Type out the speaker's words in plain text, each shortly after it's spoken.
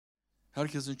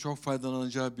Herkesin çok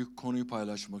faydalanacağı bir konuyu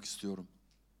paylaşmak istiyorum.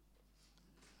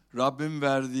 Rabbim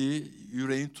verdiği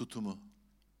yüreğin tutumu.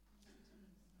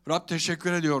 Rab,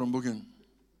 teşekkür ediyorum bugün.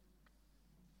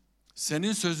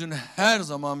 Senin sözün her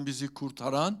zaman bizi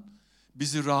kurtaran,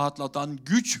 bizi rahatlatan,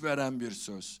 güç veren bir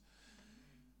söz.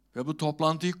 Ve bu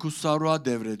toplantıyı kutsal ruha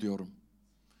devrediyorum.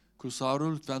 Kutsal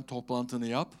ruh, lütfen toplantını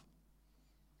yap.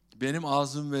 Benim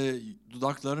ağzım ve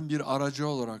dudaklarım bir aracı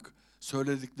olarak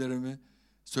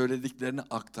söylediklerini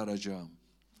aktaracağım.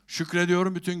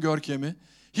 Şükrediyorum bütün görkemi.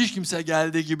 Hiç kimse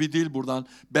geldiği gibi değil buradan.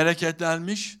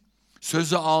 Bereketlenmiş,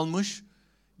 sözü almış,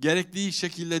 gerektiği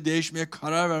şekilde değişmeye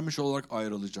karar vermiş olarak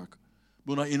ayrılacak.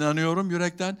 Buna inanıyorum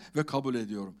yürekten ve kabul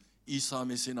ediyorum. İsa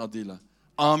Mesih'in adıyla.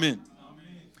 Amin.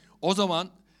 Amin. O zaman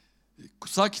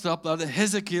kutsal kitaplarda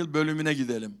Hezekiel bölümüne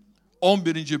gidelim.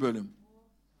 11. bölüm.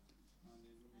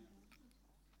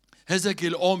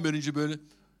 Hezekiel 11. bölüm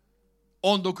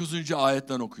 19.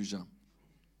 ayetten okuyacağım.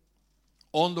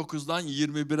 19'dan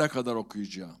 21'e kadar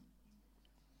okuyacağım.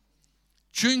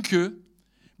 Çünkü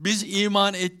biz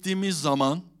iman ettiğimiz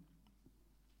zaman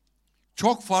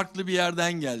çok farklı bir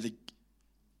yerden geldik.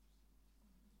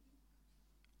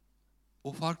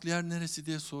 O farklı yer neresi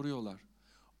diye soruyorlar.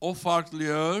 O farklı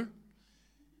yer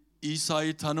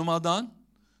İsa'yı tanımadan,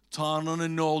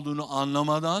 Tanrı'nın ne olduğunu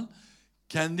anlamadan,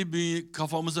 kendi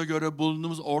kafamıza göre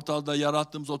bulunduğumuz, ortada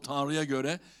yarattığımız o Tanrı'ya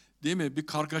göre, değil mi? Bir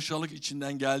kargaşalık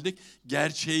içinden geldik.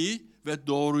 Gerçeği ve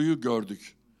doğruyu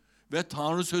gördük. Ve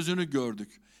Tanrı sözünü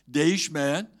gördük.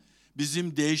 Değişmeyen,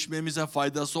 bizim değişmemize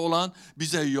faydası olan,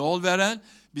 bize yol veren,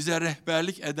 bize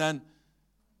rehberlik eden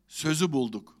sözü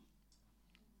bulduk.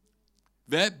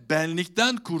 Ve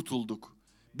benlikten kurtulduk.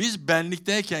 Biz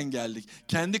benlikteyken geldik.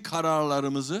 Kendi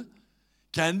kararlarımızı,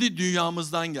 kendi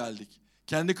dünyamızdan geldik.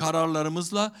 Kendi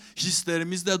kararlarımızla,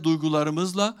 hislerimizle,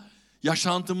 duygularımızla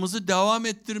yaşantımızı devam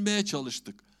ettirmeye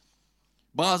çalıştık.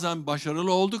 Bazen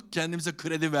başarılı olduk, kendimize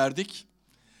kredi verdik.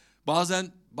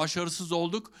 Bazen başarısız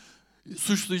olduk,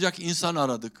 suçlayacak insan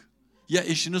aradık. Ya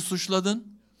eşini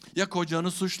suçladın, ya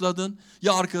kocanı suçladın,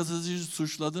 ya arkadaşını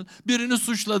suçladın, birini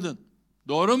suçladın.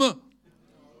 Doğru mu?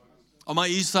 Ama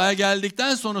İsa'ya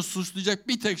geldikten sonra suçlayacak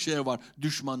bir tek şey var,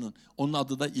 düşmanın. Onun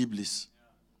adı da iblis.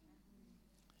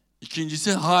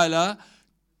 İkincisi hala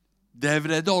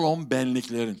devrede olan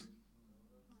benliklerin.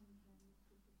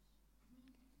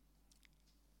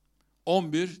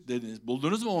 11 dediniz.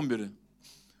 Buldunuz mu 11'i?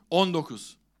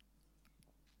 19.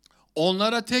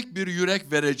 Onlara tek bir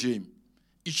yürek vereceğim.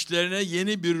 İçlerine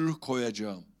yeni bir ruh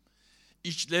koyacağım.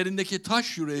 İçlerindeki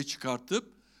taş yüreği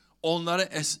çıkartıp onlara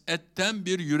etten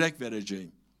bir yürek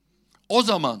vereceğim. O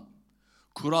zaman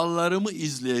kurallarımı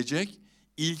izleyecek,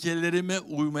 ilkelerime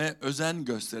uymaya özen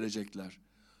gösterecekler.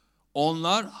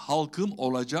 Onlar halkım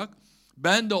olacak,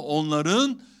 ben de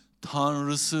onların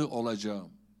Tanrısı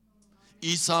olacağım.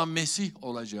 İsa Mesih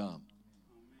olacağım.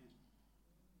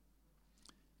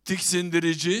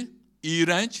 Tiksindirici,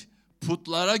 iğrenç,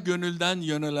 putlara gönülden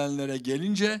yönelenlere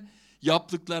gelince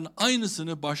yaptıklarının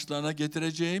aynısını başlarına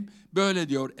getireceğim. Böyle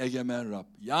diyor egemen Rab.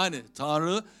 Yani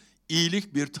Tanrı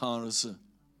iyilik bir tanrısı.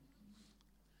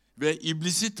 Ve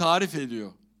iblisi tarif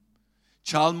ediyor.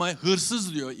 Çalmayı,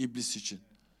 hırsız diyor iblis için.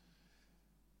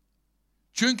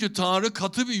 Çünkü Tanrı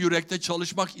katı bir yürekte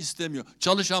çalışmak istemiyor.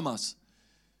 Çalışamaz.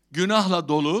 Günahla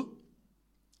dolu,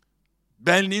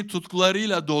 benliğin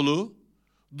tutkularıyla dolu,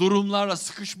 durumlarla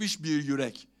sıkışmış bir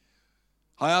yürek.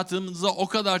 Hayatımızda o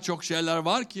kadar çok şeyler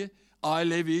var ki,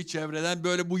 ailevi çevreden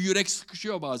böyle bu yürek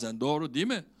sıkışıyor bazen. Doğru değil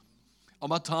mi?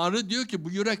 Ama Tanrı diyor ki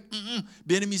bu yürek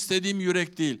benim istediğim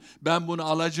yürek değil. Ben bunu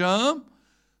alacağım,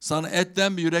 sana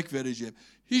etten bir yürek vereceğim.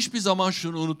 Hiçbir zaman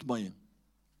şunu unutmayın.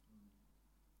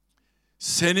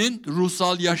 Senin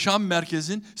ruhsal yaşam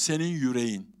merkezin senin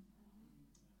yüreğin.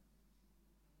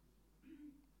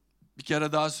 Bir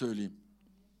kere daha söyleyeyim.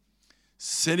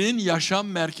 Senin yaşam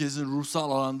merkezin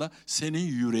ruhsal alanda senin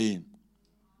yüreğin.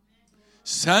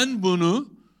 Sen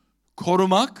bunu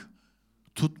korumak,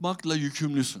 tutmakla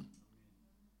yükümlüsün.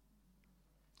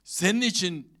 Senin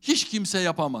için hiç kimse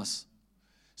yapamaz.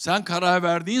 Sen karar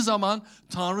verdiğin zaman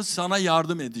Tanrı sana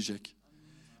yardım edecek.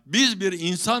 Biz bir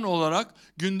insan olarak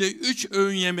günde 3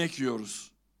 öğün yemek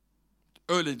yiyoruz.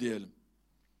 Öyle diyelim.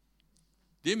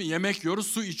 Değil mi? Yemek yiyoruz,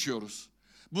 su içiyoruz.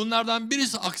 Bunlardan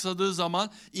birisi aksadığı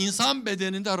zaman insan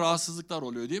bedeninde rahatsızlıklar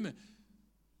oluyor değil mi?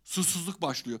 Susuzluk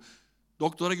başlıyor.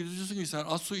 Doktora gidiyorsun ki sen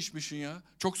az su içmişsin ya.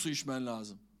 Çok su içmen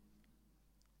lazım.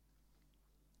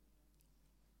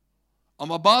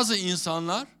 Ama bazı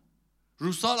insanlar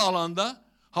ruhsal alanda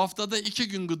haftada 2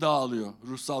 gün gıda alıyor.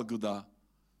 Ruhsal gıda.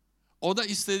 O da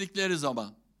istedikleri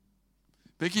zaman.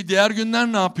 Peki diğer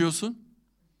günler ne yapıyorsun?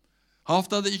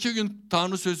 Haftada 2 gün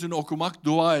Tanrı sözünü okumak,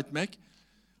 dua etmek.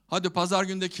 Hadi pazar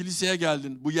günde kiliseye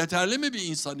geldin. Bu yeterli mi bir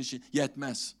insan için?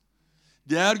 Yetmez.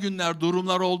 Diğer günler,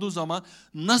 durumlar olduğu zaman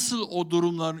nasıl o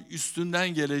durumların üstünden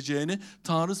geleceğini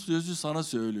Tanrı sözü sana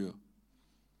söylüyor.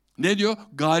 Ne diyor?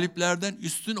 Galiplerden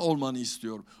üstün olmanı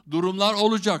istiyorum. Durumlar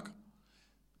olacak.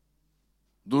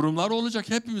 Durumlar olacak.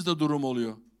 Hepimizde durum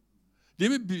oluyor.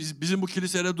 Değil mi? Bizim bu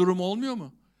kilisede durum olmuyor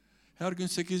mu? Her gün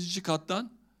 8.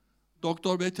 kattan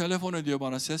doktor bey telefon ediyor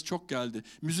bana. Ses çok geldi.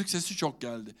 Müzik sesi çok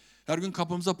geldi. Her gün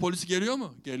kapımıza polis geliyor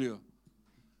mu? Geliyor.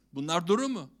 Bunlar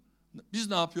durum mu? Biz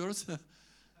ne yapıyoruz?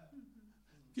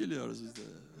 Geliyoruz işte.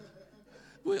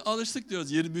 Bu alıştık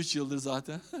diyoruz 23 yıldır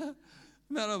zaten.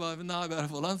 Merhaba abi, ne haber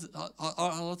falan.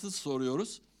 Halatı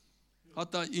soruyoruz.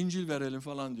 Hatta İncil verelim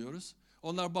falan diyoruz.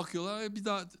 Onlar bakıyorlar, bir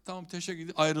daha tamam teşekkür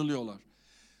edip ayrılıyorlar.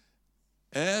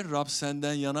 Eğer Rab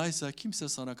senden yanaysa kimse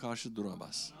sana karşı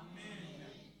duramaz.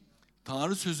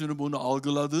 Tanrı sözünü bunu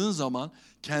algıladığın zaman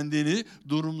kendini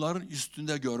durumların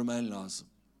üstünde görmen lazım.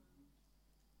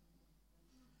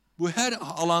 Bu her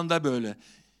alanda böyle.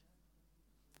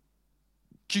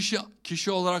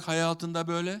 Kişi olarak hayatında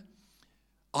böyle,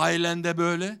 ailende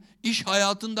böyle, iş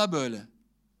hayatında böyle.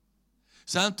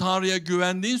 Sen Tanrı'ya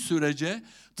güvendiğin sürece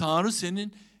Tanrı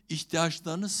senin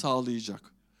ihtiyaçlarını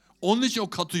sağlayacak. Onun için o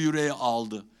katı yüreği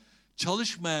aldı.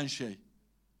 Çalışmayan şey.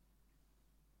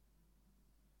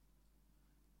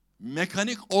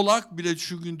 Mekanik olarak bile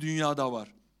şu gün dünyada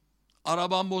var.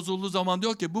 Araban bozulduğu zaman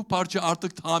diyor ki bu parça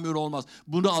artık tamir olmaz.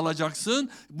 Bunu alacaksın,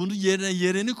 bunu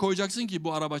yerini koyacaksın ki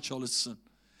bu araba çalışsın.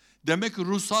 Demek ki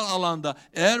ruhsal alanda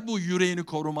eğer bu yüreğini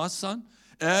korumazsan,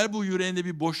 eğer bu yüreğinde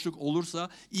bir boşluk olursa,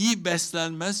 iyi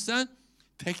beslenmezsen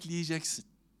tekleyeceksin.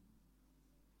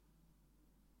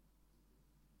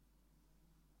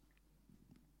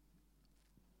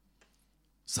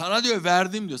 Sana diyor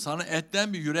verdim diyor. Sana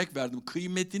etten bir yürek verdim.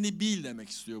 Kıymetini bil demek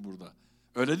istiyor burada.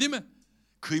 Öyle değil mi?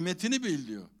 Kıymetini bil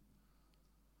diyor.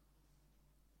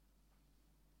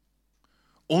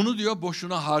 Onu diyor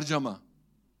boşuna harcama.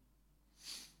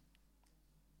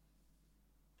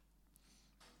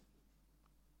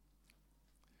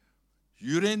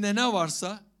 Yüreğinde ne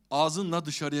varsa ağzınla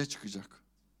dışarıya çıkacak.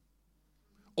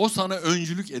 O sana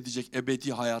öncülük edecek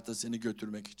ebedi hayata seni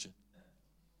götürmek için.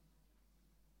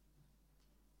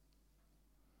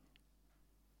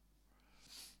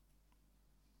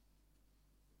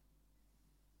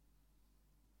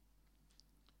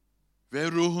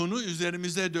 Ve ruhunu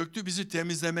üzerimize döktü bizi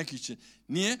temizlemek için.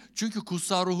 Niye? Çünkü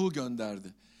kutsal ruhu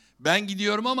gönderdi. Ben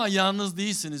gidiyorum ama yalnız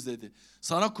değilsiniz dedi.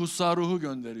 Sana kutsal ruhu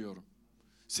gönderiyorum.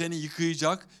 Seni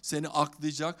yıkayacak, seni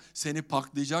aklayacak, seni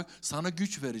paklayacak, sana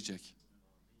güç verecek.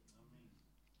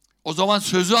 O zaman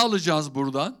sözü alacağız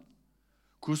buradan.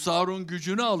 Kutsal ruhun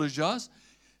gücünü alacağız.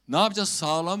 Ne yapacağız?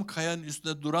 Sağlam kayanın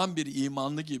üstünde duran bir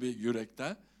imanlı gibi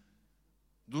yürekte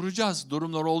duracağız.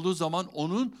 Durumlar olduğu zaman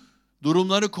onun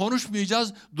durumları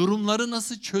konuşmayacağız. Durumları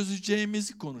nasıl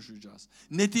çözeceğimizi konuşacağız.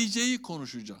 Neticeyi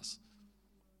konuşacağız.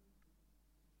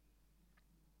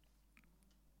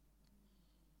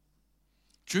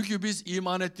 Çünkü biz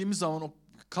iman ettiğimiz zaman o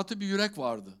katı bir yürek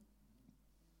vardı.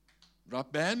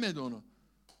 Rab beğenmedi onu.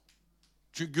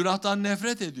 Çünkü günahtan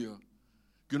nefret ediyor.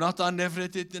 Günahtan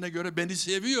nefret ettiğine göre beni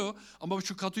seviyor ama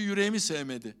şu katı yüreğimi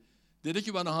sevmedi. Dedi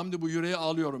ki bana Hamdi bu yüreği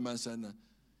alıyorum ben senden.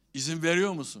 İzin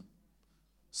veriyor musun?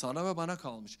 Sana ve bana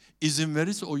kalmış. İzin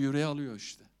verirse o yüreği alıyor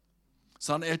işte.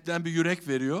 Sana etten bir yürek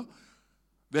veriyor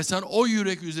ve sen o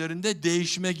yürek üzerinde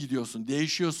değişime gidiyorsun.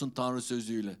 Değişiyorsun Tanrı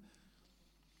sözüyle.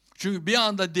 Çünkü bir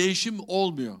anda değişim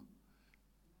olmuyor.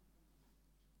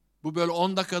 Bu böyle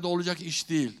 10 dakikada olacak iş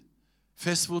değil.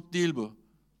 Fast food değil bu.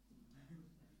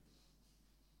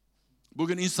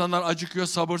 Bugün insanlar acıkıyor,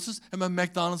 sabırsız. Hemen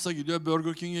McDonald's'a gidiyor,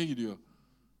 Burger King'e gidiyor.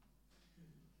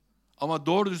 Ama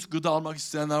doğru düz gıda almak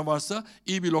isteyenler varsa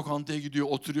iyi bir lokantaya gidiyor,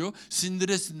 oturuyor.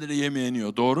 Sindire sindire yemeğini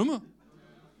yiyor. Doğru mu?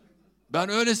 Ben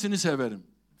öylesini severim.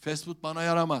 Fast food bana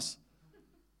yaramaz.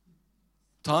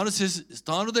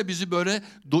 Tanrı da bizi böyle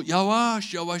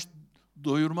yavaş yavaş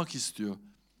doyurmak istiyor.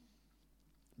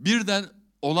 Birden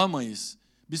olamayız.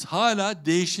 Biz hala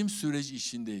değişim süreci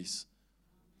içindeyiz.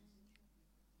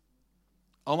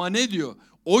 Ama ne diyor?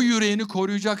 O yüreğini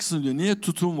koruyacaksın diyor. Niye?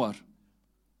 Tutum var.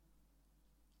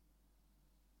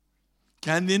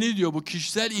 Kendini diyor bu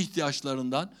kişisel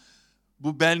ihtiyaçlarından,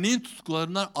 bu benliğin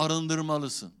tutkularından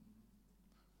arındırmalısın.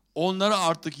 Onları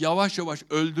artık yavaş yavaş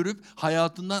öldürüp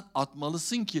hayatından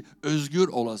atmalısın ki özgür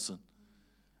olasın.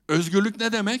 Özgürlük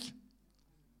ne demek?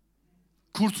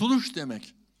 Kurtuluş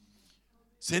demek.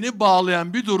 Seni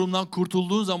bağlayan bir durumdan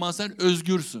kurtulduğun zaman sen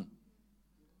özgürsün.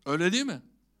 Öyle değil mi?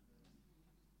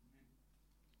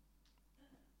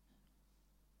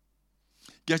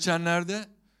 Geçenlerde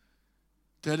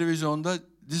televizyonda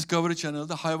Discovery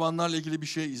Channel'da hayvanlarla ilgili bir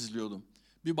şey izliyordum.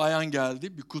 Bir bayan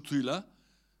geldi bir kutuyla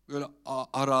böyle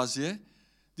araziye.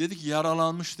 Dedi ki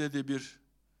yaralanmış dedi bir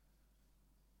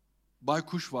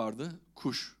baykuş vardı,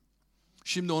 kuş.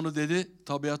 Şimdi onu dedi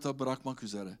tabiata bırakmak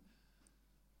üzere.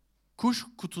 Kuş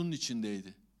kutunun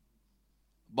içindeydi.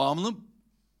 Bağımlı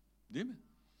değil mi?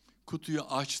 Kutuyu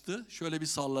açtı, şöyle bir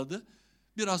salladı.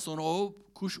 Biraz sonra o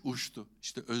kuş uçtu.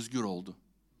 İşte özgür oldu.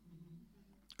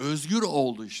 Özgür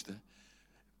oldu işte.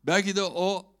 Belki de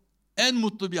o en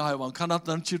mutlu bir hayvan.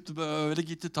 Kanatlarını çırptı böyle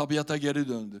gitti tabiata geri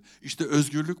döndü. İşte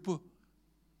özgürlük bu.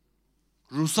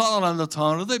 Ruhsal alanda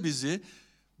Tanrı da bizi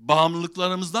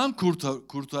bağımlılıklarımızdan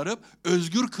kurtarıp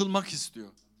özgür kılmak istiyor.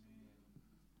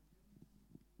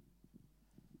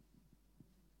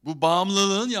 Bu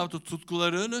bağımlılığın yahut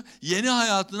tutkularını yeni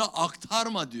hayatına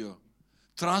aktarma diyor.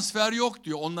 Transfer yok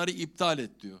diyor, onları iptal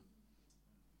et diyor.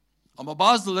 Ama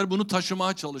bazıları bunu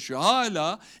taşımaya çalışıyor.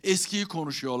 Hala eskiyi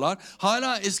konuşuyorlar.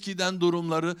 Hala eskiden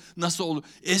durumları nasıl olur?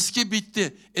 Eski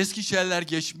bitti. Eski şeyler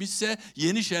geçmişse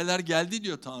yeni şeyler geldi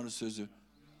diyor Tanrı sözü.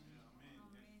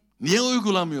 Niye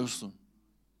uygulamıyorsun?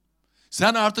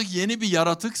 Sen artık yeni bir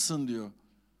yaratıksın diyor.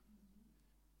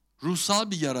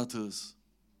 Ruhsal bir yaratığız.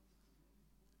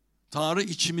 Tanrı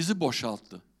içimizi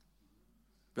boşalttı.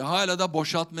 Ve hala da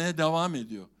boşaltmaya devam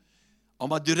ediyor.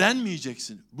 Ama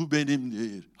direnmeyeceksin. Bu benim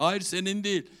değil. Hayır senin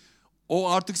değil. O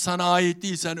artık sana ait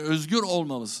değil. Sen özgür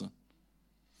olmalısın.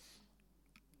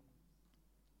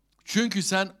 Çünkü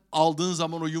sen aldığın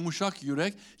zaman o yumuşak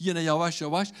yürek yine yavaş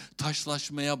yavaş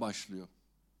taşlaşmaya başlıyor.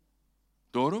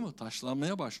 Doğru mu?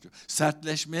 Taşlanmaya başlıyor.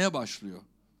 Sertleşmeye başlıyor.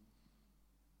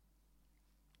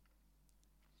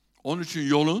 Onun için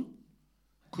yolun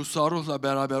kutsal ruhla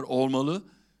beraber olmalı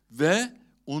ve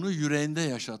onu yüreğinde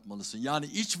yaşatmalısın. Yani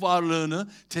iç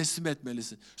varlığını teslim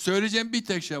etmelisin. Söyleyeceğim bir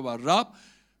tek şey var. Rab,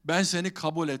 ben seni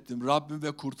kabul ettim. Rabbim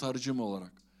ve kurtarıcım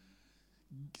olarak.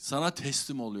 Sana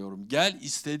teslim oluyorum. Gel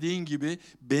istediğin gibi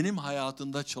benim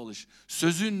hayatımda çalış.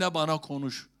 Sözünle bana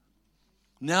konuş.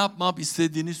 Ne yapmam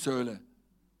istediğini söyle.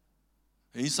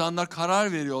 İnsanlar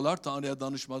karar veriyorlar Tanrı'ya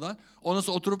danışmadan. Ondan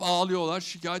sonra oturup ağlıyorlar,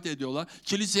 şikayet ediyorlar.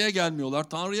 Kiliseye gelmiyorlar,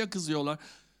 Tanrı'ya kızıyorlar.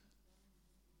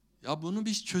 Ya bunun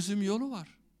bir çözüm yolu var.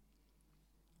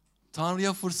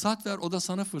 Tanrı'ya fırsat ver, o da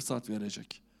sana fırsat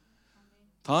verecek.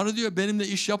 Tanrı diyor, benimle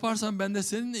iş yaparsan ben de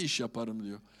seninle iş yaparım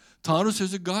diyor. Tanrı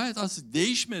sözü gayet asil,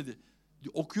 değişmedi.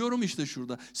 Okuyorum işte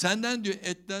şurada. Senden diyor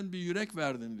etten bir yürek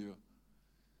verdim diyor.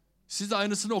 Siz de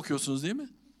aynısını okuyorsunuz değil mi?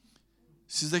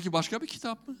 Sizdeki başka bir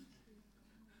kitap mı?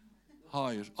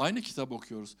 Hayır, aynı kitap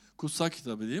okuyoruz. Kutsal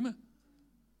kitabı değil mi?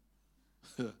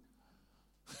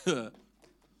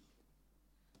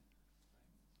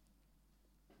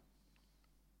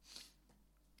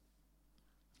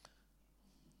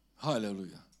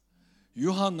 Haleluya.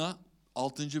 Yuhanna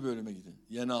 6. bölüme gidin.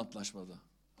 Yeni antlaşmada.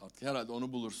 Artık herhalde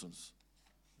onu bulursunuz.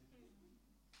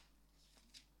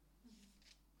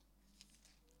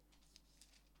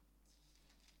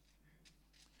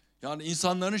 Yani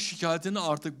insanların şikayetini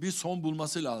artık bir son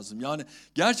bulması lazım. Yani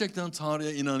gerçekten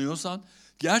Tanrı'ya inanıyorsan,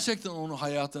 gerçekten onun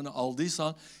hayatını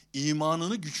aldıysan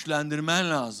imanını güçlendirmen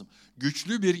lazım.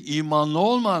 Güçlü bir imanlı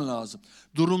olman lazım.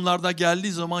 Durumlarda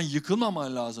geldiği zaman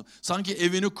yıkılmaman lazım. Sanki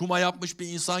evini kuma yapmış bir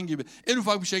insan gibi. En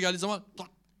ufak bir şey geldiği zaman tak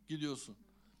gidiyorsun.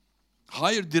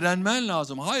 Hayır, direnmen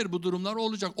lazım. Hayır, bu durumlar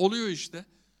olacak. Oluyor işte.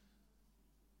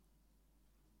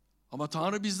 Ama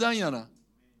Tanrı bizden yana.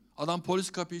 Adam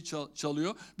polis kapıyı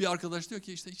çalıyor. Bir arkadaş diyor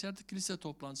ki işte içeride kilise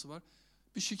toplantısı var.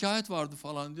 Bir şikayet vardı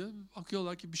falan diyor.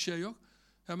 Bakıyorlar ki bir şey yok.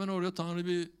 Hemen oraya Tanrı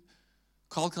bir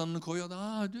kalkanını koyuyor.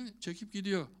 Diyor, çekip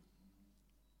gidiyor.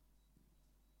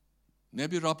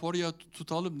 Ne bir rapor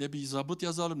tutalım, ne bir zabıt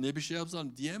yazalım, ne bir şey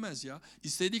yapalım diyemez ya.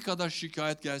 İstediği kadar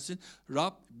şikayet gelsin.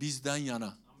 Rab bizden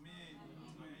yana.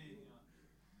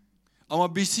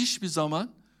 Ama biz hiçbir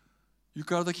zaman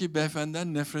yukarıdaki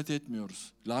beyefendiden nefret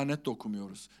etmiyoruz. Lanet de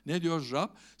okumuyoruz. Ne diyoruz Rab?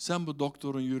 Sen bu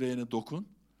doktorun yüreğine dokun.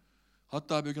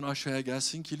 Hatta bir gün aşağıya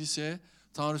gelsin kiliseye.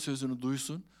 Tanrı sözünü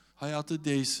duysun. Hayatı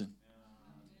değişsin.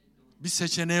 Bir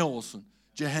seçeneği olsun.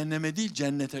 Cehenneme değil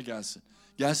cennete gelsin.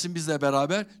 Gelsin bizle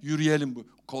beraber yürüyelim bu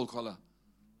kol kola.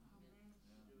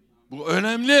 Bu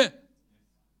önemli.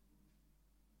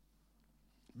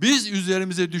 Biz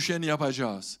üzerimize düşeni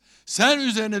yapacağız. Sen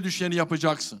üzerine düşeni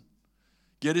yapacaksın.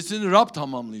 Gerisini Rab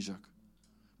tamamlayacak.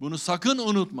 Bunu sakın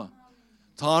unutma.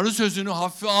 Tanrı sözünü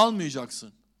hafife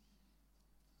almayacaksın.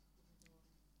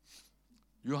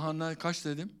 Yuhanna kaç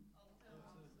dedim?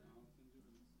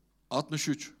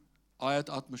 63. Ayet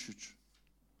 63.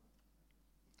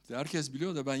 Herkes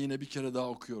biliyor da ben yine bir kere daha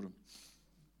okuyorum.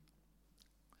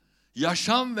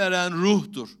 Yaşam veren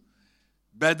ruhtur.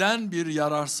 beden bir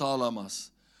yarar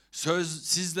sağlamaz.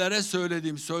 Sizlere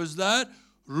söylediğim sözler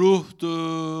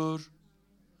ruhtur,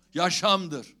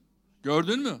 yaşamdır.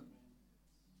 Gördün mü?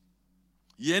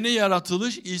 Yeni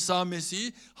yaratılış İsa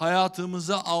Mesih'i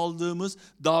hayatımıza aldığımız,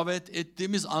 davet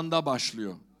ettiğimiz anda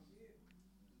başlıyor.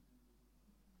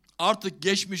 Artık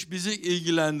geçmiş bizi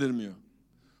ilgilendirmiyor.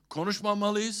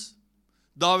 Konuşmamalıyız,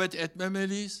 davet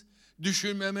etmemeliyiz,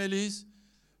 düşünmemeliyiz.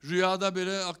 Rüyada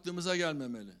bile aklımıza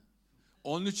gelmemeli.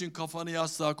 Onun için kafanı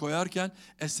yastığa koyarken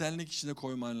esenlik içine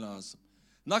koyman lazım.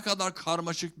 Ne kadar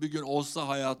karmaşık bir gün olsa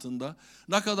hayatında,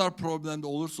 ne kadar problemde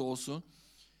olursa olsun,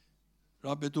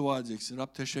 Rab'be dua edeceksin.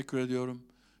 Rab teşekkür ediyorum.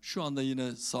 Şu anda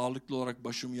yine sağlıklı olarak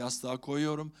başımı yastığa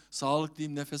koyuyorum.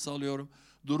 Sağlıklıyım, nefes alıyorum.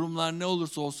 Durumlar ne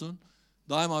olursa olsun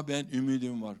daima ben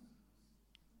ümidim var.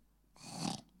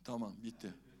 Tamam,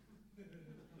 bitti.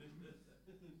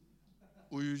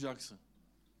 Uyuyacaksın.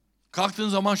 Kalktığın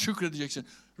zaman şükredeceksin.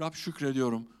 Rab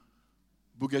şükrediyorum.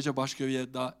 Bu gece başka bir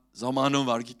yere daha zamanım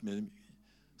var, gitmedim.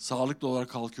 Sağlıklı olarak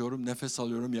kalkıyorum, nefes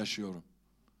alıyorum, yaşıyorum.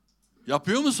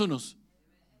 Yapıyor musunuz?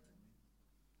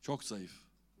 Çok zayıf.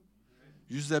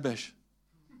 %5.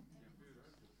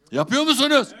 Yapıyor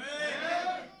musunuz?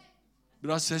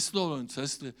 Biraz sesli olun,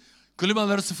 sesli.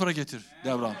 Klimaları sıfıra getir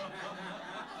Devran.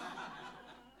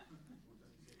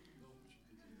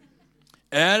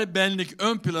 Eğer benlik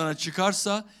ön plana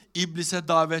çıkarsa iblise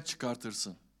davet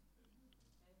çıkartırsın.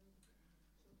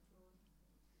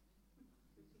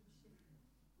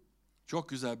 Çok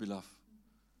güzel bir laf.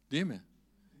 Değil mi?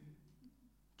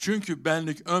 Çünkü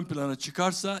benlik ön plana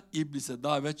çıkarsa iblise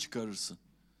davet çıkarırsın.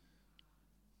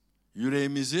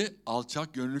 Yüreğimizi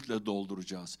alçak gönüllükle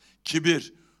dolduracağız.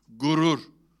 Kibir, gurur,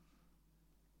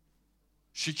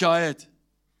 şikayet,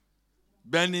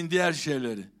 benliğin diğer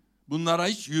şeyleri. Bunlara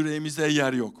hiç yüreğimizde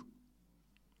yer yok.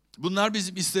 Bunlar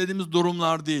bizim istediğimiz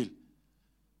durumlar değil.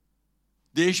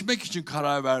 Değişmek için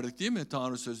karar verdik değil mi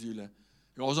Tanrı sözüyle?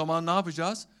 O zaman ne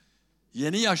yapacağız?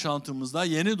 Yeni yaşantımızda,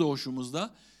 yeni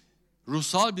doğuşumuzda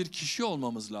ruhsal bir kişi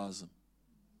olmamız lazım.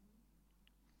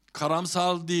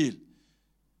 Karamsal değil,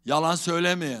 yalan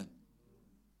söylemeyen.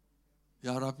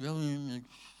 Ya Rab,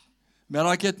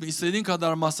 merak etme, istediğin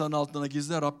kadar masanın altına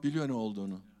gizle, Rab biliyor ne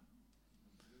olduğunu.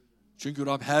 Çünkü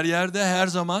Rab her yerde, her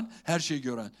zaman, her şeyi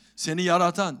gören. Seni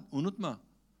yaratan, unutma.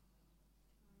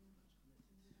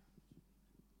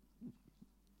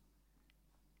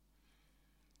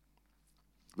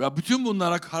 Ve bütün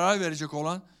bunlara karar verecek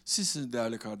olan sizsiniz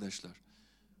değerli kardeşler.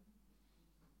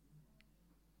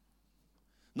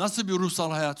 Nasıl bir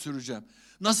ruhsal hayat süreceğim?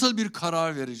 Nasıl bir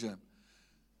karar vereceğim?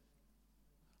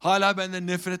 Hala bende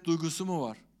nefret duygusu mu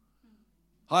var?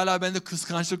 Hala bende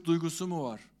kıskançlık duygusu mu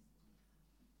var?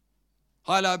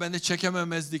 Hala bende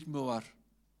çekememezlik mi var?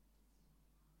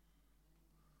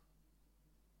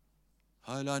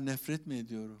 Hala nefret mi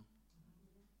ediyorum?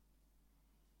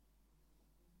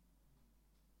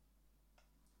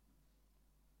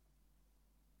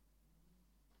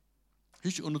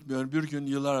 Hiç unutmuyorum, bir gün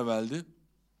yıllar evveldi.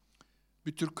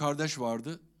 Bir Türk kardeş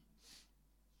vardı.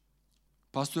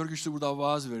 Pastör Güçlü burada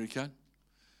vaaz verirken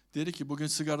dedi ki bugün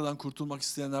sigaradan kurtulmak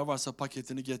isteyenler varsa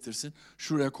paketini getirsin,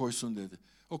 şuraya koysun dedi.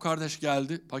 O kardeş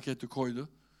geldi, paketi koydu.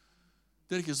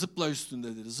 Dedi ki zıpla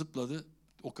üstünde dedi. Zıpladı,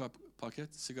 o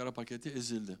paket, sigara paketi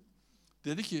ezildi.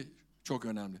 Dedi ki çok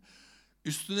önemli.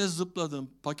 Üstüne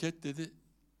zıpladığım paket dedi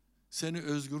seni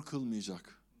özgür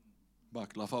kılmayacak.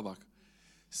 Bak lafa bak.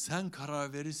 Sen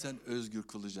karar verirsen özgür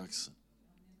kılacaksın.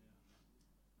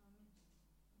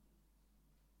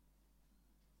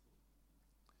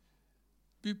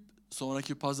 Bir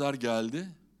sonraki pazar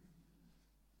geldi.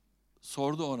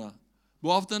 Sordu ona.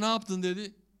 Bu hafta ne yaptın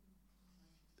dedi.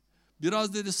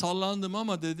 Biraz dedi sallandım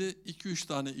ama dedi 2-3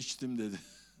 tane içtim dedi.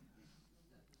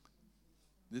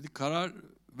 Dedi karar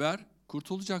ver,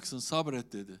 kurtulacaksın,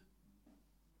 sabret dedi.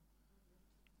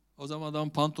 O zaman adam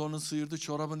pantolonunu sıyırdı,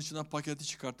 çorabın içinden paketi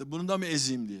çıkarttı. Bunu da mı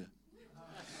ezeyim diye.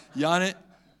 Yani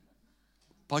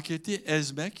paketi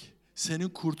ezmek senin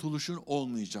kurtuluşun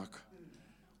olmayacak.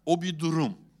 O bir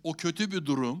durum, o kötü bir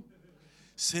durum.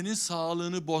 Senin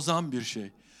sağlığını bozan bir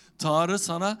şey. Tanrı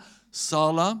sana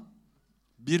sağlam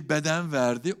bir beden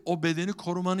verdi. O bedeni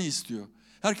korumanı istiyor.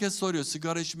 Herkes soruyor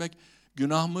sigara içmek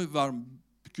günah mı var mı?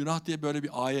 Günah diye böyle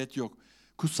bir ayet yok.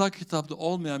 Kutsal kitapta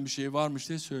olmayan bir şey varmış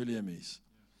diye söyleyemeyiz.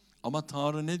 Ama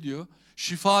Tanrı ne diyor?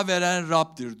 Şifa veren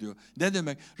Rab'dir diyor. Ne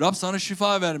demek? Rab sana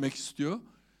şifa vermek istiyor.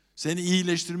 Seni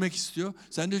iyileştirmek istiyor.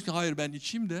 Sen diyorsun ki hayır ben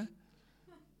içeyim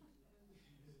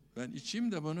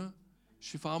de bunu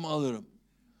şifamı alırım.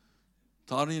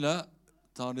 Tanrı'yla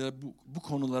bu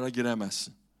konulara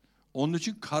giremezsin. Onun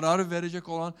için kararı verecek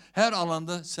olan her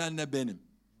alanda senle benim.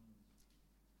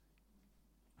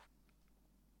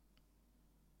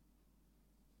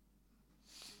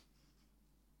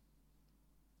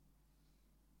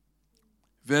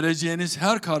 Vereceğiniz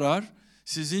her karar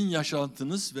sizin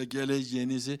yaşantınız ve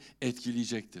geleceğinizi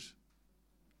etkileyecektir.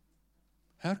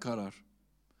 Her karar.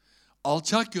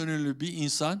 Alçak gönüllü bir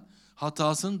insan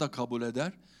hatasını da kabul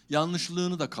eder,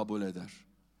 yanlışlığını da kabul eder.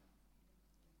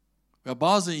 Ve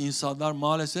bazı insanlar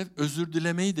maalesef özür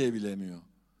dilemeyi de bilemiyor.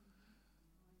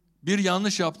 Bir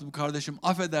yanlış yaptım kardeşim,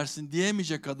 affedersin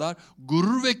diyemeyecek kadar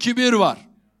gurur ve kibir var.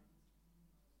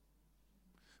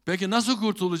 Peki nasıl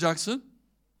kurtulacaksın?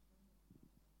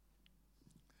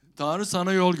 Tanrı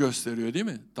sana yol gösteriyor değil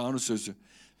mi? Tanrı sözü.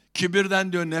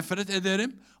 Kibirden diyor nefret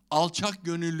ederim, alçak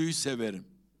gönüllüyü severim.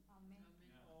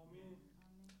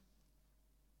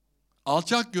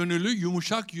 Alçak gönüllü,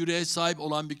 yumuşak yüreğe sahip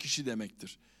olan bir kişi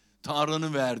demektir.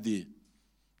 Tanrı'nın verdiği.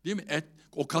 Değil mi?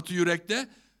 O katı yürekte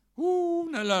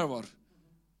neler var.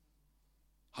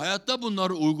 Hayatta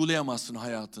bunları uygulayamazsın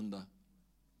hayatında.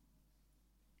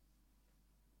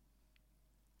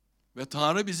 Ve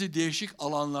Tanrı bizi değişik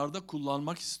alanlarda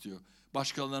kullanmak istiyor.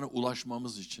 Başkalarına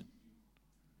ulaşmamız için.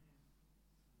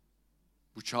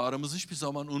 Bu çağrımızı hiçbir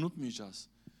zaman unutmayacağız.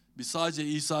 Biz sadece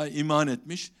İsa'ya iman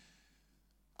etmiş,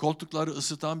 koltukları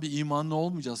ısıtan bir imanlı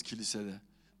olmayacağız kilisede.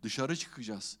 Dışarı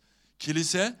çıkacağız.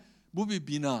 Kilise bu bir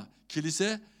bina.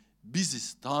 Kilise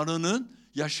biziz. Tanrı'nın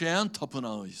yaşayan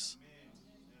tapınağıyız.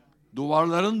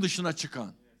 Duvarların dışına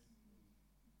çıkan.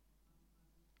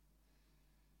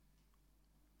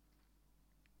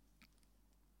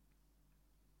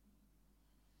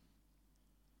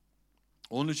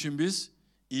 Onun için biz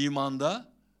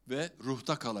imanda ve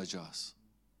ruhta kalacağız.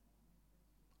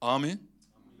 Amin.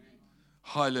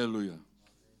 Haleluya.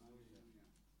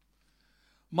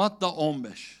 Matta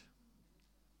 15.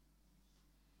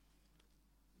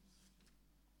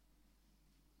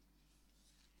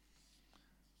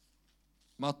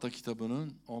 Matta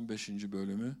kitabının 15.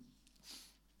 bölümü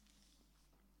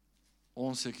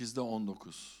 18'de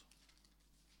 19.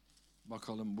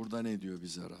 Bakalım burada ne diyor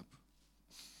bize Rab?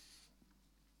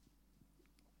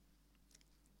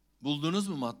 Buldunuz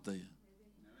mu Matta'yı?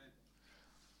 Evet.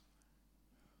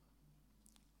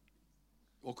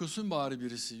 Okusun bari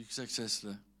birisi yüksek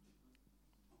sesle.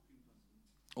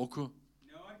 Oku.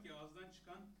 Ne var ki ağızdan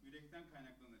çıkan yürekten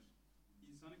kaynaklanır.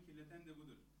 İnsanı kirleten de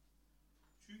budur.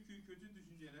 Çünkü kötü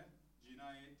düşünceler,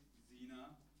 cinayet,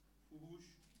 zina, fuhuş,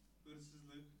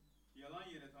 hırsızlık, yalan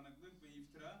yere tanıklık ve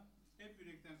iftira hep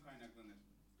yürekten kaynaklanır.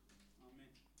 Amin.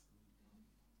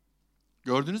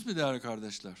 Gördünüz mü değerli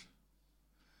kardeşler?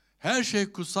 Her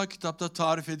şey kutsal kitapta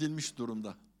tarif edilmiş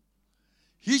durumda.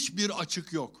 Hiçbir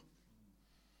açık yok.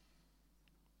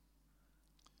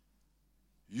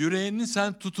 Yüreğinin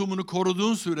sen tutumunu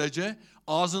koruduğun sürece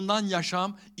ağzından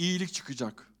yaşam, iyilik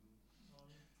çıkacak.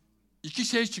 İki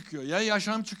şey çıkıyor. Ya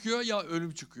yaşam çıkıyor ya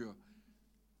ölüm çıkıyor.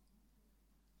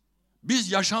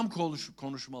 Biz yaşam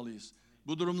konuşmalıyız.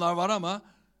 Bu durumlar var ama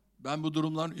ben bu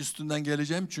durumların üstünden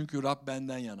geleceğim çünkü Rab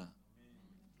benden yana.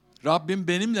 Rabbim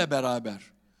benimle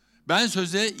beraber. Ben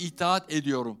söze itaat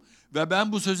ediyorum ve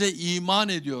ben bu söze iman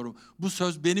ediyorum. Bu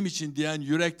söz benim için diyen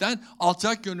yürekten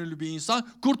alçak gönüllü bir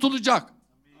insan kurtulacak.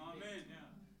 Amin.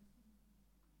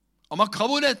 Ama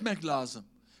kabul etmek lazım.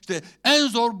 İşte en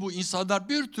zor bu, insanlar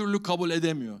bir türlü kabul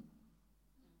edemiyor.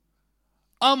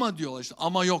 Ama diyorlar işte,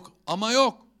 ama yok, ama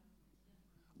yok.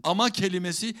 Ama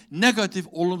kelimesi negatif,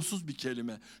 olumsuz bir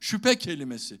kelime. Şüphe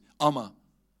kelimesi, ama.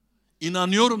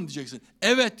 İnanıyorum diyeceksin,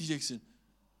 evet diyeceksin.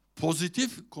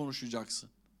 Pozitif konuşacaksın.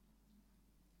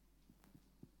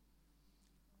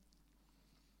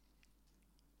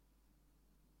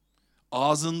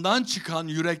 Ağzından çıkan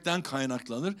yürekten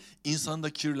kaynaklanır. İnsanı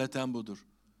da kirleten budur.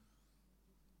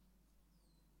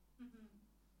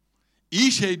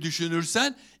 İyi şey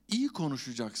düşünürsen iyi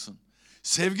konuşacaksın.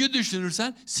 Sevgi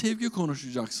düşünürsen sevgi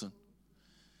konuşacaksın.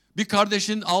 Bir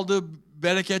kardeşin aldığı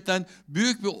bereketten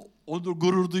büyük bir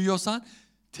gurur duyuyorsan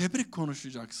tebrik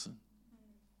konuşacaksın.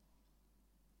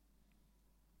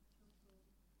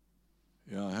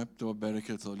 Ya hep de o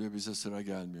bereket alıyor, bize sıra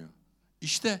gelmiyor.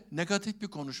 İşte negatif bir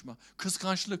konuşma,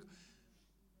 kıskançlık.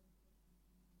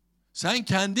 Sen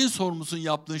kendin sorumlusun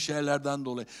yaptığın şeylerden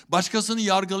dolayı. Başkasını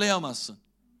yargılayamazsın.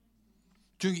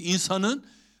 Çünkü insanın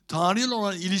Tanrı ile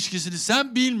olan ilişkisini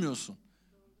sen bilmiyorsun.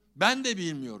 Ben de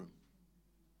bilmiyorum.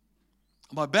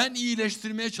 Ama ben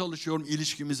iyileştirmeye çalışıyorum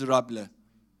ilişkimizi Rab'le.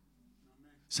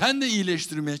 Sen de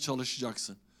iyileştirmeye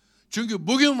çalışacaksın. Çünkü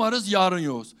bugün varız, yarın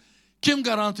yokuz. Kim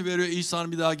garanti veriyor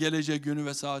İsa'nın bir daha geleceği günü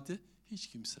ve saati? Hiç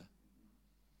kimse.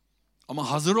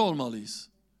 Ama hazır olmalıyız.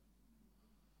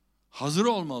 Hazır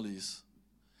olmalıyız.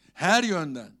 Her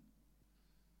yönden.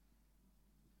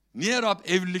 Niye Rab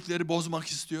evlilikleri bozmak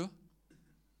istiyor?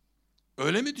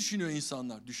 Öyle mi düşünüyor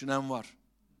insanlar? Düşünen var.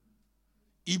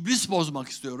 İblis bozmak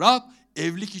istiyor. Rab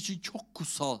evlilik için çok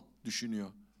kutsal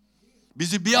düşünüyor.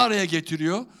 Bizi bir araya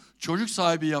getiriyor, çocuk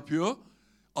sahibi yapıyor,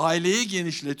 aileyi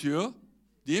genişletiyor,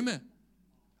 değil mi?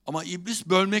 Ama iblis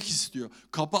bölmek istiyor.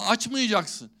 Kapı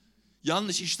açmayacaksın.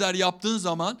 Yanlış işler yaptığın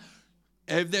zaman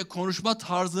evde konuşma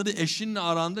tarzını eşinle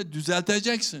aranda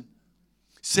düzelteceksin.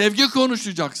 Sevgi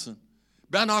konuşacaksın.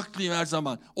 Ben haklıyım her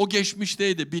zaman. O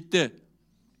geçmişteydi, bitti.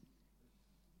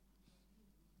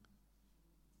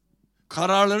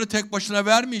 Kararları tek başına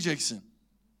vermeyeceksin.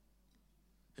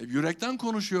 Yürekten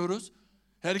konuşuyoruz.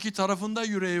 Her iki tarafında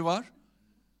yüreği var.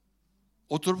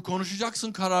 Oturup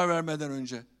konuşacaksın karar vermeden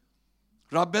önce.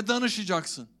 Rabbe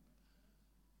danışacaksın.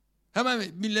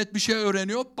 Hemen millet bir şey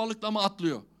öğreniyor, balıklama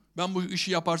atlıyor. Ben bu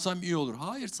işi yaparsam iyi olur.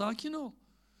 Hayır, sakin ol.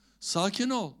 Sakin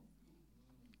ol.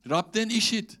 Rab'den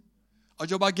işit.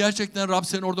 Acaba gerçekten Rab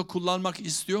seni orada kullanmak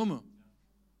istiyor mu?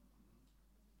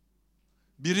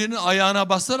 Birinin ayağına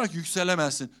basarak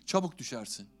yükselemezsin. Çabuk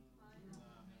düşersin.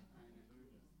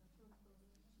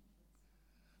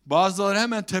 Bazıları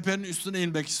hemen tepenin üstüne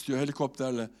inmek istiyor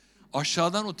helikopterle.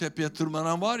 Aşağıdan o tepeye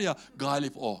tırmanan var ya,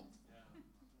 galip o.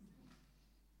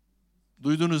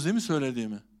 Duydunuz değil mi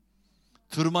söylediğimi?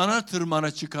 Tırmana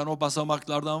tırmana çıkan o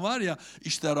basamaklardan var ya,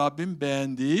 işte Rabbim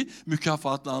beğendiği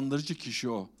mükafatlandırıcı kişi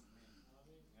o.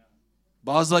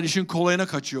 Bazıları işin kolayına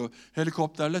kaçıyor.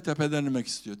 Helikopterle tepeden inmek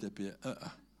istiyor tepeye.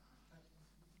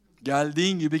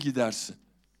 Geldiğin gibi gidersin.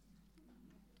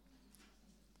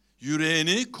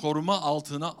 Yüreğini koruma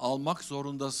altına almak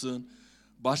zorundasın.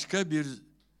 Başka bir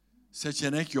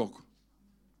seçenek yok.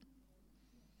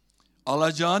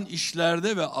 Alacağın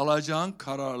işlerde ve alacağın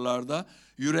kararlarda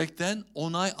yürekten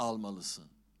onay almalısın.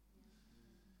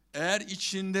 Eğer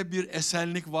içinde bir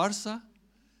esenlik varsa,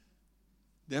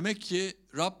 demek ki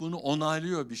Rab bunu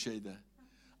onaylıyor bir şeyde.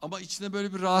 Ama içinde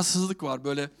böyle bir rahatsızlık var,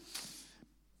 böyle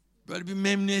bir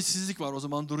memnuniyetsizlik var. O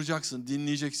zaman duracaksın,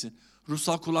 dinleyeceksin.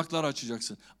 Ruhsal kulaklar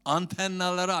açacaksın.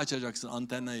 Antennaları açacaksın,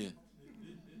 antennayı.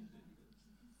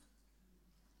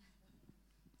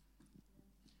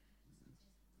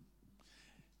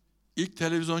 İlk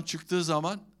televizyon çıktığı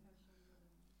zaman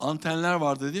antenler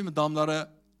vardı değil mi?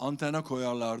 Damlara antene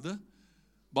koyarlardı.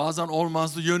 Bazen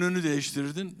olmazdı, yönünü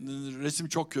değiştirirdin. Resim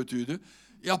çok kötüydü.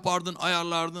 Yapardın,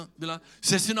 ayarlardın falan.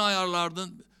 Sesini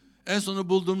ayarlardın. En sonunda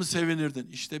bulduğunu sevinirdin.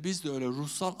 İşte biz de öyle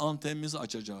ruhsal antenimizi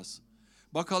açacağız.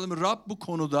 Bakalım Rab bu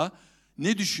konuda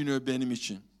ne düşünüyor benim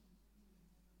için?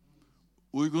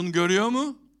 Uygun görüyor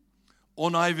mu?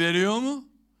 Onay veriyor mu?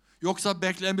 Yoksa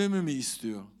beklememi mi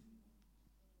istiyor?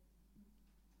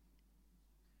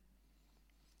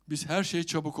 Biz her şey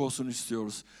çabuk olsun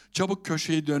istiyoruz. Çabuk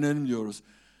köşeyi dönelim diyoruz.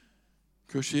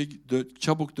 Köşeyi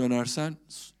çabuk dönersen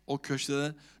o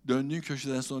köşeden, döndüğün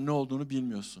köşeden sonra ne olduğunu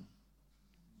bilmiyorsun.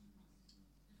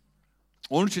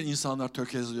 Onun için insanlar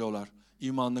tökezliyorlar.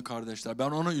 İmanlı kardeşler.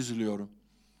 Ben ona üzülüyorum.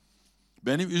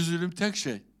 Benim üzüldüğüm tek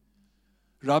şey,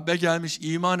 Rabbe gelmiş,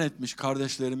 iman etmiş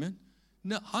kardeşlerimin,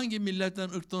 hangi milletten,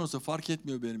 ırktan olsa fark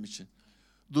etmiyor benim için.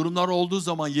 Durumlar olduğu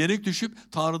zaman yenik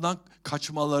düşüp Tanrı'dan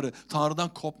kaçmaları,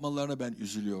 Tanrı'dan kopmalarına ben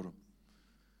üzülüyorum.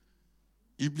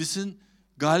 İblisin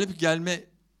galip gelme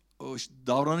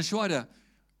davranışı var ya,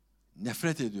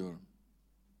 nefret ediyorum.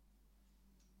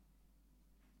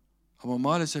 Ama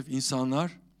maalesef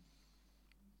insanlar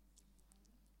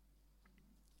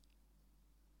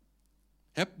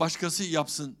hep başkası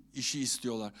yapsın işi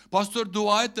istiyorlar. Pastör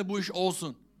dua et de bu iş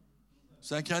olsun.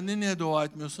 Sen kendin niye dua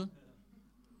etmiyorsun?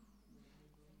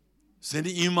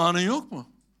 Senin imanın yok mu?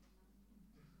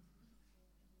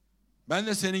 Ben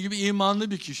de senin gibi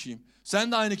imanlı bir kişiyim.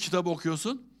 Sen de aynı kitabı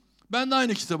okuyorsun. Ben de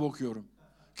aynı kitabı okuyorum.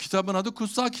 Kitabın adı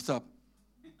kutsal kitap.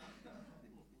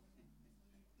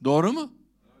 Doğru mu?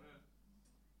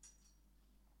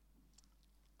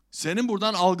 Senin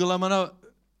buradan algılamana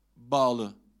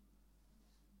bağlı.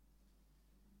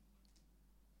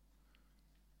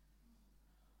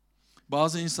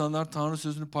 Bazı insanlar Tanrı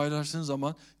sözünü paylaştığın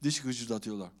zaman diş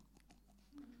gıcırdatıyorlar.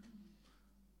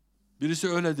 Birisi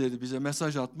öyle dedi, bize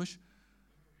mesaj atmış.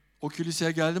 O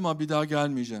kiliseye geldim ama bir daha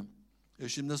gelmeyeceğim.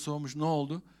 Eşim de sormuş, ne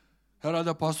oldu?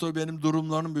 Herhalde pastör benim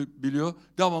durumlarımı biliyor.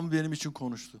 Devamlı benim için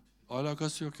konuştu.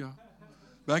 Alakası yok ya.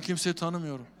 Ben kimseyi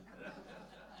tanımıyorum.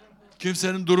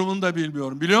 Kimsenin durumunu da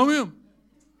bilmiyorum. Biliyor muyum?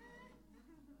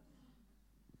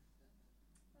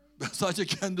 Ben sadece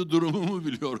kendi durumumu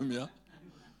biliyorum ya.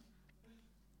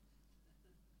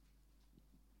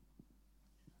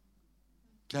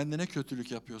 Kendine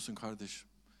kötülük yapıyorsun kardeşim.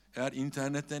 Eğer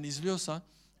internetten izliyorsan,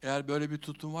 eğer böyle bir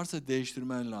tutum varsa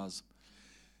değiştirmen lazım.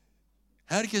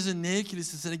 Herkesin neye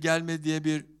kilisesine gelme diye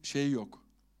bir şey yok.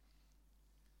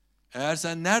 Eğer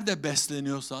sen nerede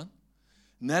besleniyorsan,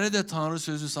 nerede Tanrı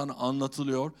sözü sana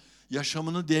anlatılıyor,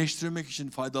 yaşamını değiştirmek için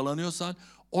faydalanıyorsan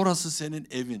orası senin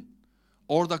evin.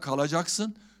 Orada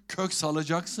kalacaksın, kök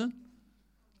salacaksın,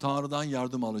 Tanrı'dan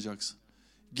yardım alacaksın.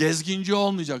 Gezginci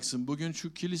olmayacaksın. Bugün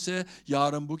şu kilise,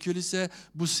 yarın bu kilise,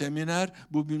 bu seminer,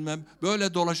 bu bilmem.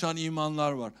 Böyle dolaşan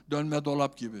imanlar var. Dönme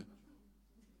dolap gibi.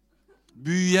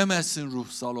 Büyüyemezsin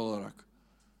ruhsal olarak.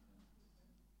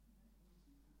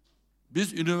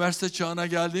 Biz üniversite çağına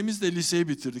geldiğimizde liseyi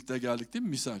bitirdik de geldik değil mi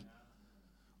misal?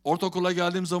 Ortaokula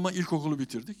geldiğim zaman ilkokulu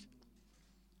bitirdik.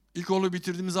 İlkokulu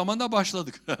bitirdiğimiz zaman da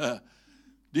başladık.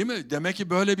 Değil mi? Demek ki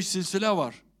böyle bir silsile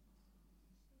var.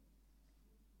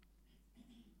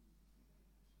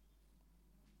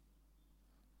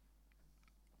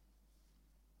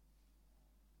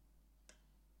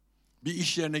 Bir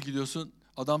iş yerine gidiyorsun,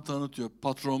 adam tanıtıyor.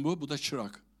 Patron bu da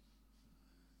çırak.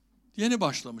 Yeni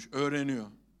başlamış, öğreniyor.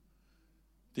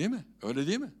 Değil mi? Öyle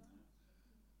değil mi?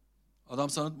 Adam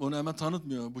sana bunu hemen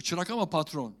tanıtmıyor. Bu çırak ama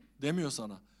patron demiyor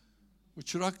sana. Bu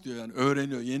çırak diyor yani,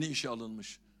 öğreniyor, yeni işe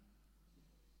alınmış.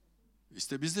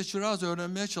 İşte biz de çırağız,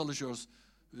 öğrenmeye çalışıyoruz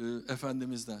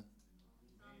Efendimiz'den.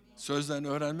 Sözlerini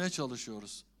öğrenmeye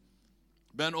çalışıyoruz.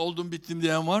 Ben oldum bittim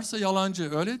diyen varsa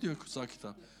yalancı. Öyle diyor kutsal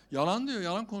kitap. Yalan diyor,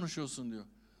 yalan konuşuyorsun diyor.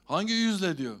 Hangi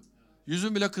yüzle diyor.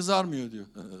 Yüzün bile kızarmıyor diyor.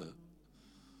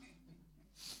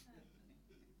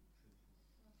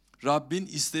 Rabbin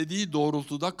istediği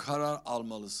doğrultuda karar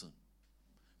almalısın.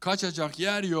 Kaçacak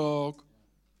yer yok.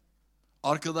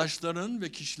 Arkadaşların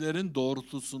ve kişilerin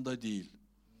doğrultusunda değil.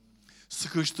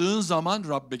 Sıkıştığın zaman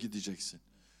Rabbe gideceksin.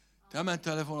 Hemen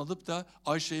telefon alıp da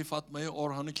Ayşe'yi, Fatma'yı,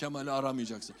 Orhan'ı, Kemal'i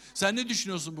aramayacaksın. Sen ne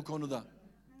düşünüyorsun bu konuda?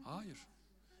 Hayır.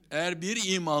 Eğer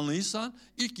bir imanlıysan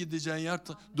ilk gideceğin yer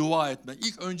dua etme.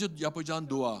 İlk önce yapacağın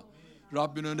dua.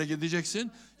 Rabbin önüne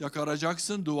gideceksin,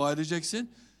 yakaracaksın, dua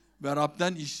edeceksin ve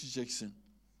Rab'den işleyeceksin.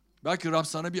 Belki Rab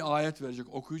sana bir ayet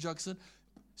verecek, okuyacaksın.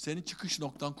 Senin çıkış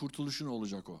noktan, kurtuluşun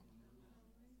olacak o.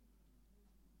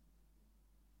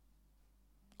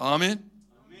 Amin.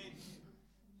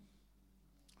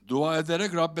 Dua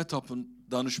ederek Rabbe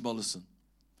danışmalısın.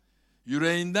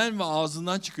 Yüreğinden ve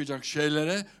ağzından çıkacak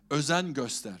şeylere özen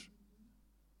göster.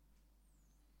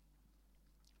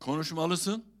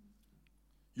 Konuşmalısın.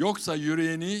 Yoksa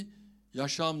yüreğini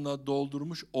yaşamla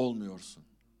doldurmuş olmuyorsun.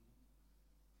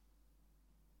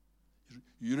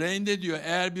 Yüreğinde diyor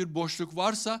eğer bir boşluk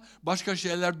varsa başka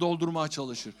şeyler doldurmaya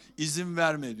çalışır. İzin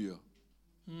verme diyor.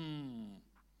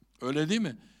 Öyle değil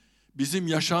mi? Bizim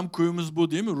yaşam kuyumuz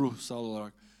bu değil mi ruhsal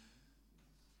olarak?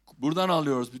 Buradan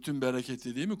alıyoruz bütün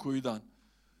bereketi değil mi kuyudan?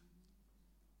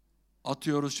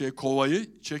 Atıyoruz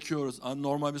kovayı, çekiyoruz.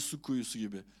 Normal bir su kuyusu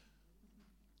gibi.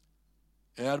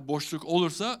 Eğer boşluk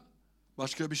olursa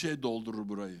başka bir şey doldurur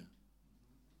burayı.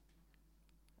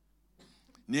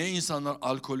 Niye insanlar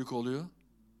alkolik oluyor?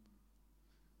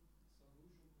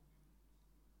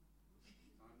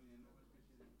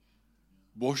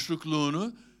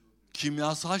 Boşlukluğunu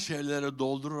kimyasal şeylere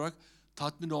doldurarak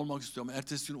tatmin olmak istiyor ama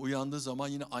ertesi gün uyandığı zaman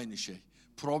yine aynı şey.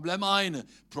 Problem aynı.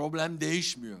 Problem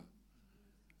değişmiyor.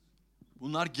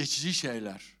 Bunlar geçici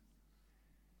şeyler.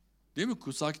 Değil mi?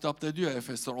 Kutsal kitapta diyor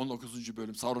Efesler 19.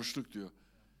 bölüm sarhoşluk diyor.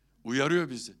 Uyarıyor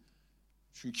bizi.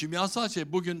 Çünkü kimyasal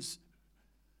şey bugün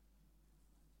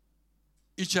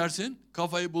içersin,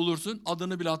 kafayı bulursun,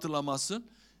 adını bile hatırlamazsın.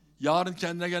 Yarın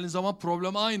kendine geldiğin zaman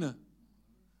problem aynı.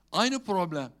 Aynı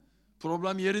problem.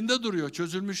 Problem yerinde duruyor,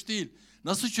 çözülmüş değil.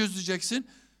 Nasıl çözeceksin?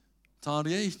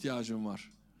 Tanrı'ya ihtiyacın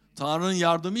var. Tanrı'nın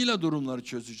yardımıyla durumları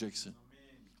çözeceksin.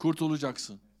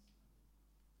 Kurtulacaksın.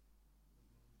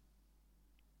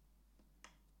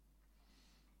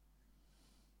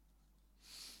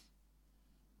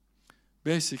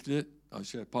 Basically,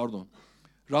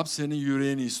 Rab senin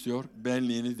yüreğini istiyor,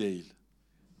 benliğini değil.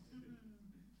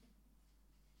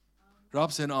 Rab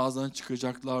senin ağzından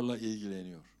çıkacaklarla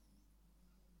ilgileniyor.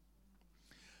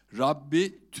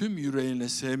 Rabbi tüm yüreğinle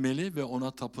sevmeli ve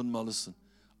ona tapınmalısın.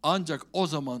 Ancak o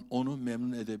zaman onu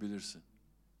memnun edebilirsin.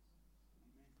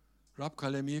 Rab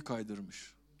kalemiyi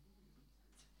kaydırmış.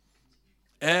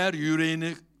 Eğer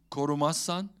yüreğini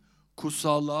korumazsan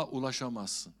kutsallığa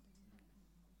ulaşamazsın.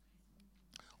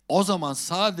 O zaman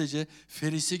sadece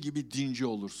ferisi gibi dinci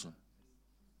olursun.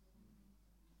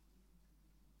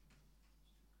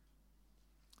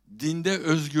 Dinde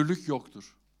özgürlük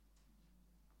yoktur.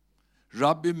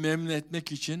 Rabbi memnun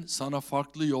etmek için sana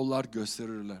farklı yollar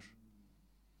gösterirler.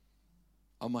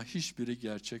 Ama hiçbiri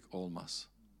gerçek olmaz.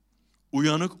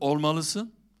 Uyanık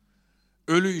olmalısın.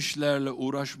 Ölü işlerle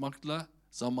uğraşmakla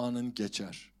zamanın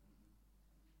geçer.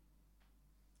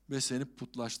 Ve seni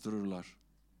putlaştırırlar.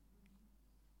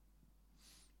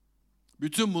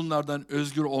 Bütün bunlardan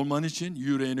özgür olman için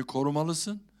yüreğini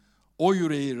korumalısın. O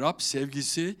yüreği Rab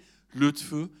sevgisi,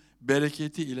 lütfu,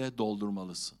 bereketi ile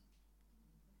doldurmalısın.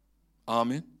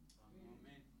 Amin.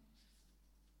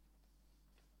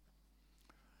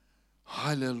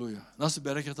 Haleluya. Nasıl,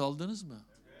 bereket aldınız mı?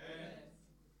 Evet.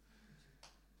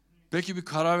 Peki bir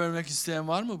karar vermek isteyen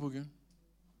var mı bugün?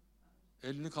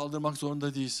 Elini kaldırmak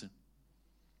zorunda değilsin.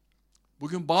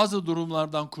 Bugün bazı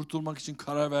durumlardan kurtulmak için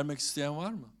karar vermek isteyen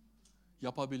var mı?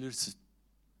 Yapabilirsin.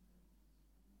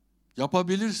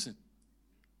 Yapabilirsin.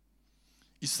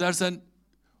 İstersen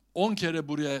 10 kere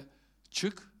buraya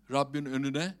çık Rabbin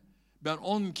önüne. Ben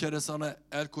 10 kere sana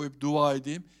el koyup dua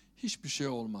edeyim. Hiçbir şey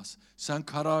olmaz. Sen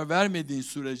karar vermediğin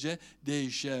sürece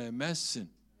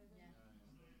değişemezsin.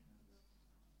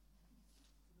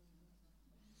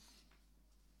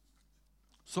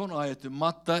 Son ayeti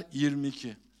Matta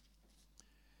 22.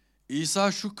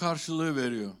 İsa şu karşılığı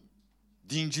veriyor.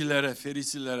 Dincilere,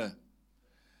 ferisilere.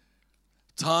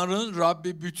 Tanrı'nın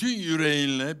Rabbi bütün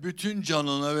yüreğinle, bütün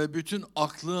canınla ve bütün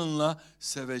aklınla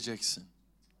seveceksin.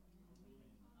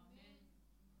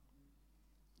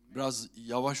 Biraz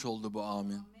yavaş oldu bu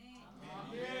amin.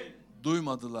 Amin.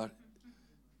 Duymadılar.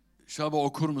 Şaba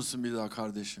okur musun bir daha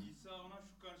kardeşim? İsa ona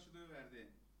şu karşılığı verdi.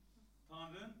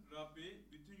 Tanrı'nın Rabbi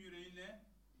bütün yüreğinle,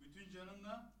 bütün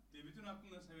canınla ve bütün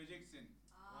aklınla seveceksin.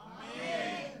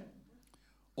 Amin.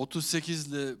 38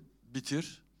 ile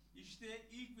bitir. İşte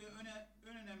ilk ve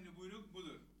en önemli buyruk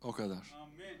budur. O kadar.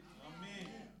 Amin. Amin.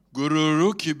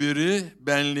 Gururu, kibiri,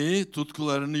 benliği,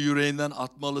 tutkularını yüreğinden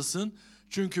atmalısın.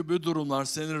 Çünkü bu durumlar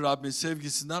seni Rabbin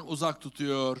sevgisinden uzak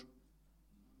tutuyor.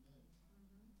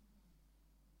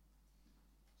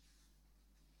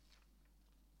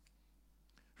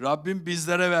 Rabbim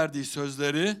bizlere verdiği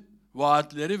sözleri,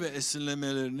 vaatleri ve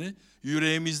esinlemelerini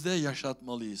yüreğimizde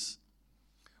yaşatmalıyız.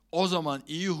 O zaman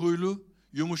iyi huylu,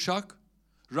 yumuşak,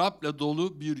 Rab'le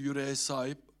dolu bir yüreğe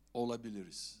sahip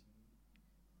olabiliriz.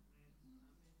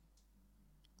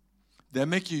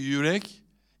 Demek ki yürek,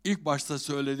 ilk başta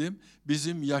söyledim,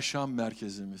 bizim yaşam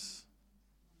merkezimiz.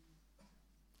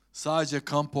 Sadece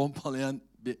kan pompalayan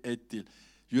bir et değil.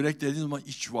 Yürek dediğimiz zaman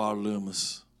iç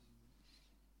varlığımız.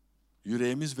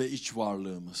 Yüreğimiz ve iç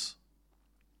varlığımız.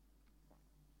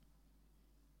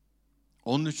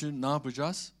 Onun için ne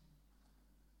yapacağız?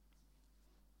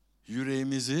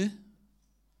 Yüreğimizi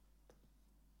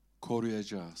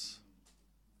koruyacağız.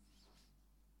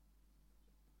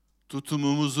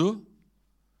 Tutumumuzu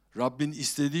Rabbin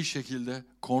istediği şekilde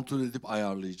kontrol edip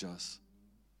ayarlayacağız.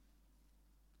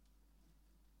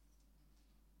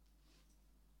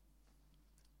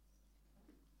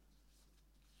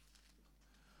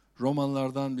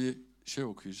 Romanlardan bir şey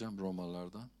okuyacağım,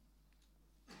 Romalardan.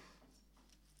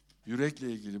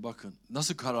 Yürekle ilgili bakın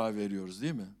nasıl karar veriyoruz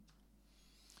değil mi?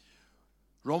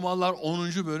 Romalılar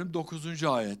 10. bölüm 9.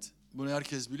 ayet. Bunu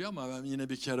herkes biliyor ama ben yine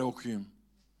bir kere okuyayım.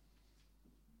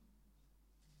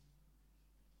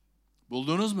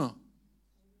 Buldunuz mu?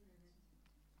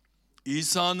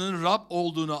 İsa'nın Rab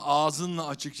olduğunu ağzınla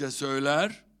açıkça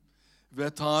söyler ve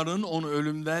Tanrı'nın onu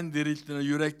ölümden dirilttiğine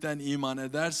yürekten iman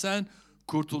edersen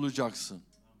kurtulacaksın.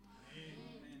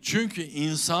 Çünkü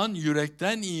insan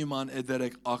yürekten iman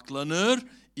ederek aklanır,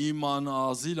 imanı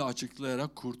ağzıyla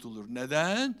açıklayarak kurtulur.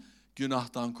 Neden?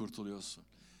 Günahtan kurtuluyorsun.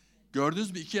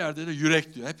 Gördünüz mü, 2 yerde de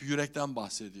yürek diyor. Hep yürekten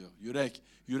bahsediyor. Yürek.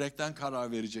 Yürekten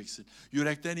karar vereceksin.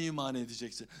 Yürekten iman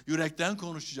edeceksin. Yürekten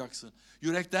konuşacaksın.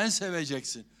 Yürekten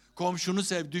seveceksin. Komşunu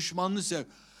sev, düşmanını sev.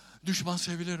 Düşman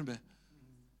sevilir mi?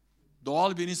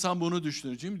 Doğal bir insan bunu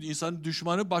düşünür. Çünkü insanın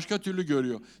düşmanı başka türlü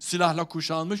görüyor. Silahla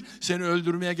kuşanmış, seni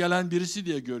öldürmeye gelen birisi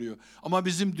diye görüyor. Ama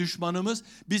bizim düşmanımız,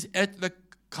 biz et ve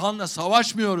kanla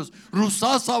savaşmıyoruz.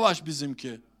 Ruhsal savaş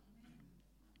bizimki.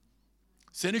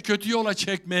 Seni kötü yola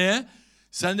çekmeye,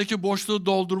 sendeki boşluğu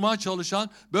doldurmaya çalışan,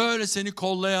 böyle seni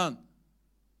kollayan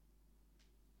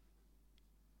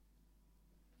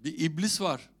bir iblis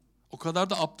var. O kadar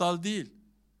da aptal değil.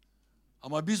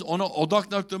 Ama biz ona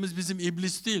odak noktamız bizim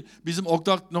iblis değil. Bizim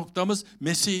odak noktamız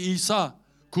Mesih İsa,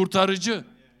 kurtarıcı.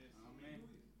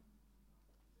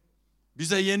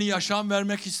 Bize yeni yaşam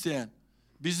vermek isteyen,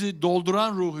 bizi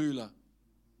dolduran ruhuyla.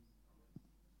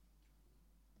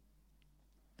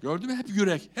 Gördün mü? Hep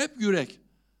yürek, hep yürek.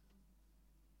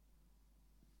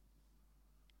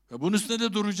 Ve bunun üstüne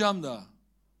de duracağım daha.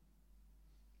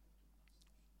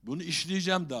 Bunu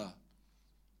işleyeceğim daha.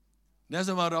 Ne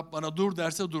zaman Rab bana dur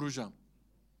derse duracağım.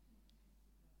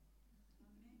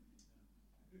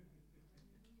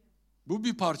 Bu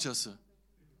bir parçası.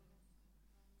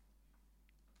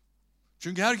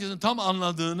 Çünkü herkesin tam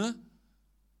anladığını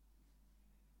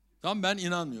tam ben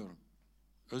inanmıyorum.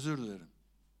 Özür dilerim.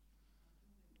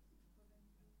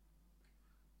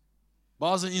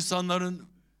 Bazı insanların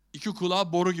 2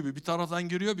 kulağı boru gibi. Bir taraftan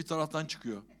giriyor, bir taraftan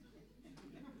çıkıyor.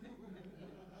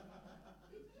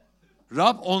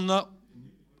 Rab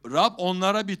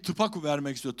onlara bir tıpa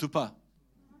vermek istiyor, tıpa.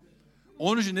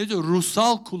 Onun için ne diyor?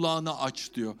 Ruhsal kulağını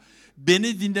aç diyor.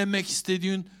 Beni dinlemek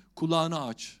istediğin kulağını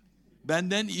aç.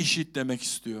 Benden işit demek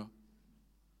istiyor.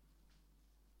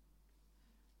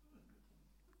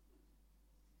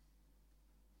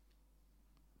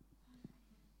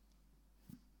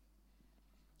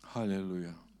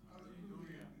 Haleluya.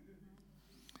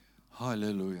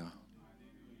 Haleluya.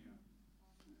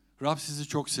 Rab sizi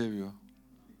çok seviyor.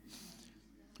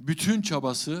 Bütün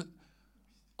çabası,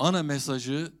 ana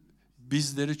mesajı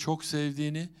bizleri çok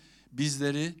sevdiğini,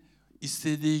 bizleri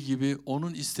istediği gibi,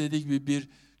 onun istediği gibi bir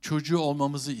çocuğu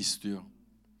olmamızı istiyor.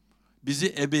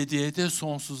 Bizi ebediyete,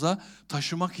 sonsuza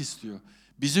taşımak istiyor.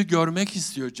 Bizi görmek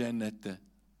istiyor cennette.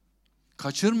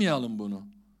 Kaçırmayalım bunu.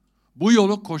 Bu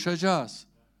yolu koşacağız.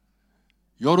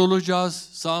 Yorulacağız,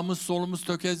 sağımız solumuz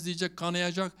tökezleyecek,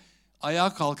 kanayacak,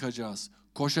 ayağa kalkacağız,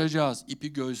 koşacağız,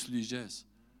 ipi göğüsleyeceğiz.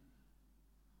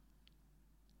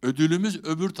 Ödülümüz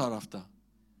öbür tarafta.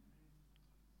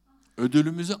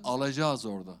 Ödülümüzü alacağız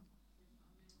orada.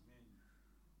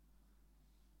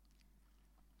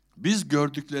 Biz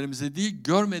gördüklerimize değil,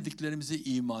 görmediklerimize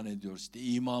iman ediyoruz. İşte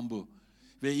iman bu.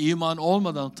 Ve iman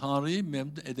olmadan Tanrı'yı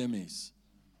memnun edemeyiz.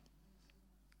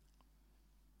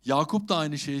 Yakup da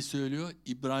aynı şeyi söylüyor,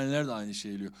 İbraniler de aynı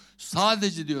şeyi söylüyor.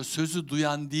 Sadece diyor sözü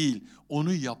duyan değil,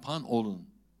 onu yapan olun.